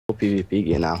PvP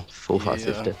gear now, full Yeah.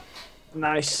 550.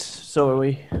 Nice. So are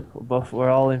we. We're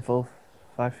all in full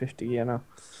 550 gear now.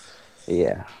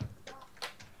 Yeah.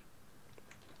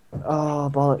 Oh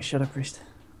bollocks, shut up, priest.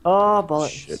 Oh bollocks.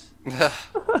 Shit. That's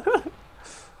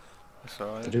They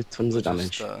alright. do tons of We'll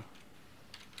damage. just,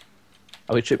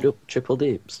 Are we triple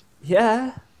deeps?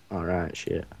 Yeah. Alright,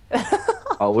 shit.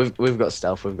 Oh, we've got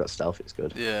stealth, it's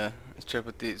good. yeah, it's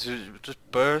triple D. Just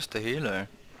burst the healer.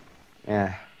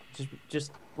 Yeah.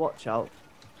 Just watch out.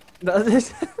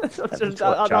 That's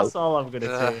all I'm gonna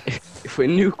say. If we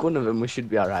nuke one of them, we should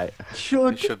be alright. It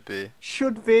Should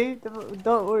should be.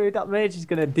 Don't worry, that mage is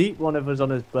gonna deep one of us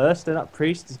on his burst, and that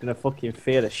priest is gonna fucking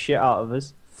fear the shit out of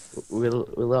us.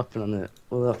 We'll open on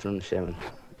the shaman.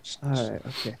 Alright,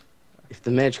 okay. If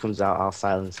the mage comes out, I'll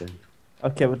silence him.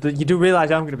 Okay, but you do realise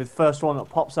I'm gonna be the first one that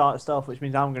pops out of stealth, which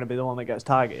means I'm gonna be the one that gets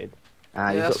targeted. Ah,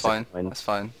 Yeah, you've that's got fine. second wind. That's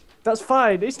fine. That's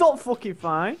fine. It's not fucking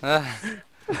fine. Right,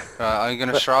 I'm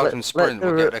gonna Let- shroud let- and sprint. let the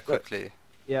We'll get ro- there quickly.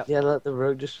 Yeah. Yeah, let the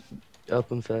rogue just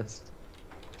open first.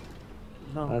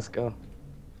 No. Let's go.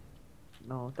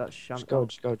 No, that's Sham. Just go,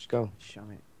 just go, just go.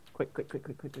 Sham it. Quick.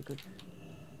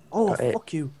 Oh, Got it.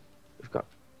 fuck you. We've got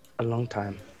a long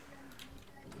time.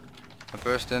 I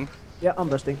burst in. Yeah, I'm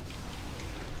bursting.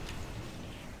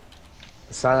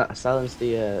 Silence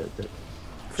the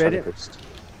Fred Shadow it. Priest.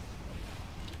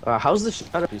 How's the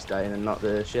Shadow Priest dying and not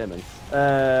the Shaman?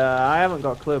 I haven't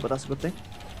got a clue, but that's a good thing.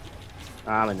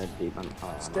 I'm in a deep man.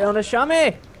 Oh, Stay on the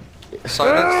Shammy!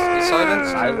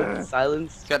 Silence.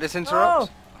 Silence. Get this interrupt.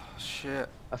 Oh, shit.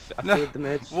 I No. feared the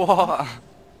mage. What?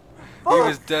 He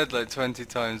was dead like 20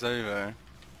 times over.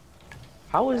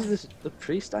 How is this the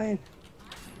priest dying?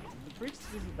 The priest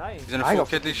isn't dying. He's in a I full got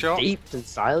kidney shot. Deep and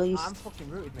silenced. I'm fucking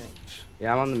rooted, mate.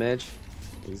 Yeah, I'm on the mage.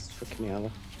 He's fucking me over.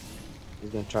 He's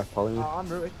gonna try pulling me. Oh, I'm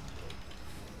rooted.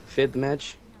 Feared the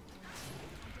mage.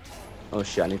 Oh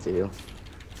shit, I need to heal.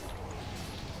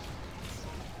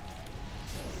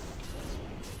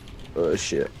 Oh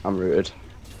shit, I'm rooted.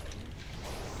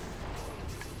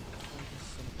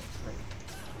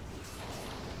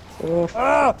 Oh,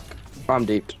 Ah! I'm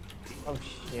deep. Oh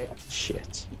shit.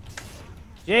 Shit.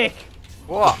 Jake!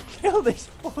 What? Kill this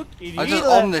fucking I'm just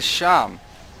healer! on the sham.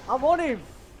 I'm on him!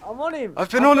 I've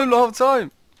been on him the whole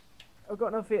time. I've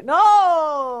got no fear.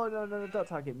 No! No, don't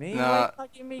target me. Nah, What are you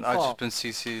targeting me I've for? just been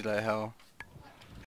CC'd like hell.